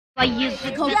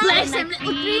God bless him,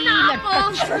 little green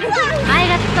apples. I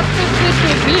got something good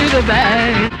to be the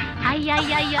best. I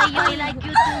like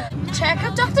you too. Check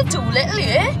out Dr. Dolittle,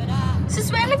 yeah?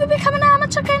 Since when have you become an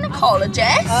amateur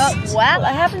gynecologist? Well,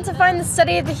 I happen to find the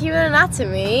study of the human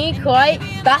anatomy quite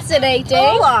fascinating.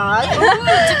 Oh,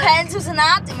 depends whose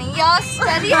anatomy you're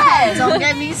studying. Don't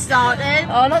get me started.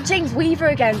 Oh, not James Weaver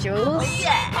again, Jules.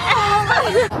 Yeah.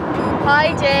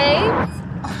 Hi, James.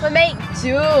 My mate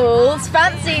Jules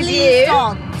fancies you.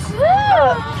 Don't.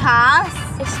 Cass.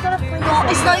 It's not a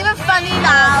funny. It's not even funny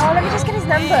now. Oh, let me just get his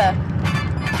number.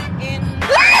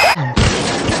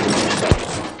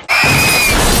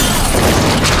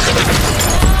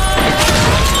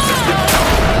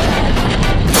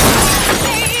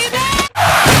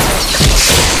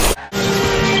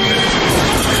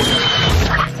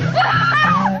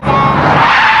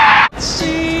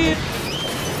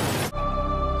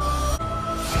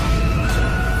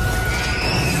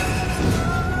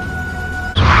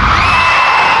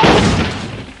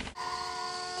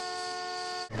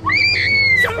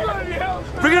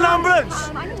 Bring an ambulance!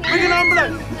 Bring an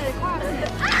ambulance!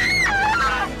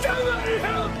 Somebody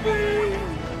help me!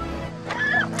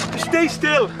 Stay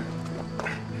still!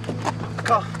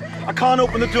 I can't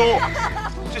open the door.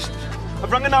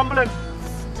 I've rung an ambulance.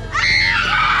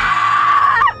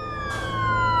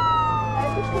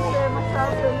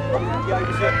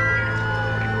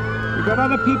 We've got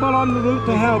other people on the route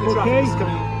to help, okay?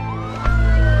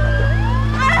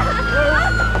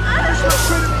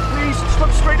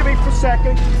 Stop straight at me for a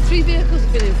second. 3 vehicles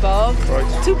have been involved.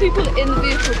 Right. 2 people in the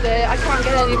vehicle there. I can't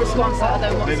get any response out of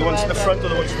them whatsoever. The ones in the front or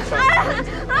the ones in the front?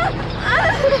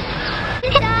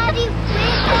 Daddy,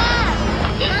 wake up!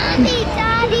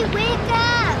 Daddy, wake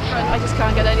up! I just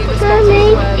can't get any response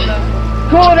whatsoever.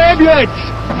 Call an ambulance!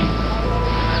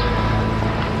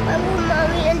 I want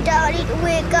Mommy and Daddy to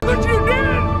wake up. What you did?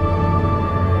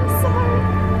 Sorry.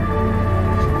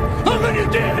 How many you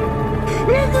did?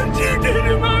 Look what you did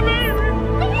to my baby!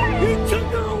 You took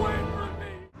her away from me!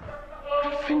 I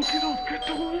think it'll get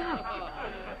to work.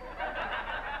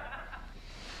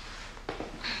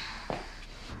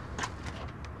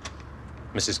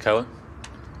 Mrs. Cohen?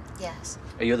 Yes.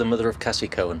 Are you the mother of Cassie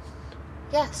Cohen?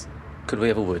 Yes. Could we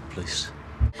have a word, please?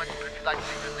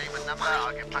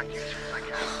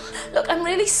 Look, I'm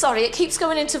really sorry. It keeps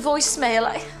going into voicemail.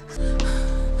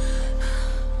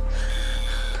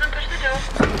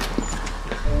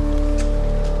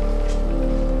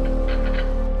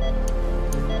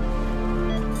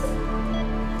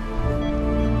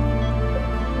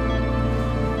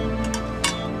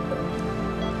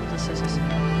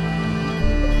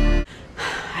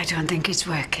 I don't think it's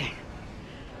working.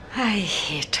 I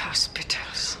hate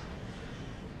hospitals.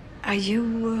 Are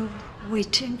you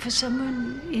waiting for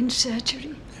someone in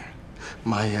surgery?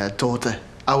 My daughter.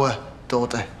 Our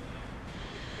daughter.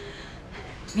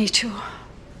 Me too.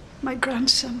 My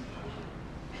grandson.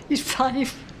 He's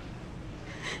 5.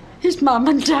 His mum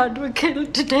and dad were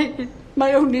killed today.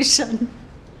 My only son.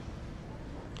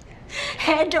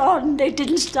 Head on, they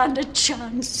didn't stand a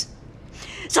chance.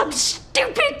 Some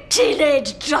stupid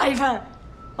teenage driver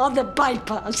on the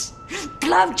bypass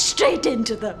ploughed straight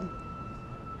into them.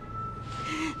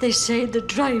 They say the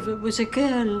driver was a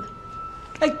girl.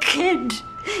 A kid.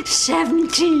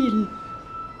 17.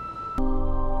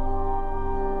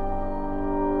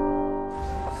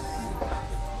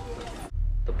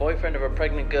 The boyfriend of a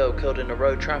pregnant girl killed in a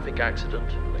road traffic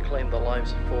accident that claimed the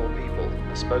lives of 4 people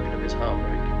has spoken of his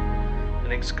heartbreak. In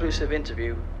an exclusive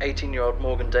interview, 18-year-old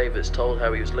Morgan Davis told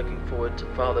how he was looking forward to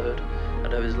fatherhood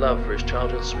and of his love for his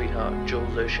childhood sweetheart,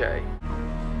 Jules O'Shea.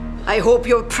 I hope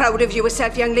you're proud of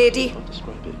yourself, young lady.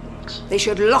 They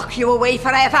should lock you away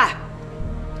forever.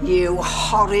 You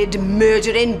horrid,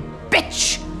 murdering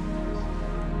bitch!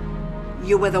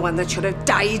 You were the one that should have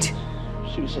died.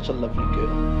 She was such a lovely girl.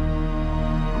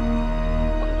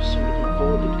 I was so looking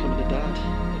forward to becoming a dad.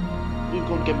 We were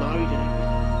going to get married and everything.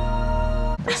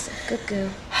 That's a good girl.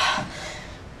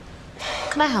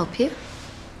 Can I help you?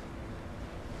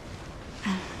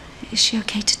 Is she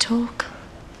okay to talk?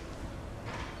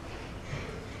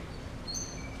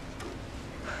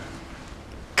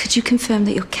 Could you confirm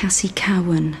that you're Cassie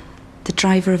Cowen, the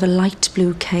driver of a light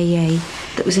blue KA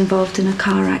that was involved in a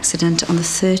car accident on the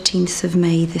 13th of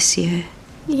May this year?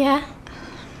 Yeah.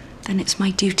 Then it's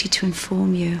my duty to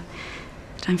inform you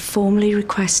that I'm formally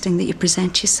requesting that you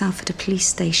present yourself at a police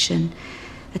station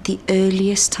at the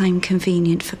earliest time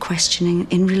convenient for questioning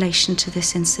in relation to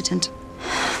this incident.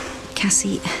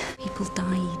 Cassie, people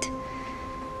died.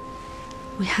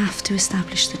 We have to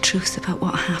establish the truth about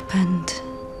what happened.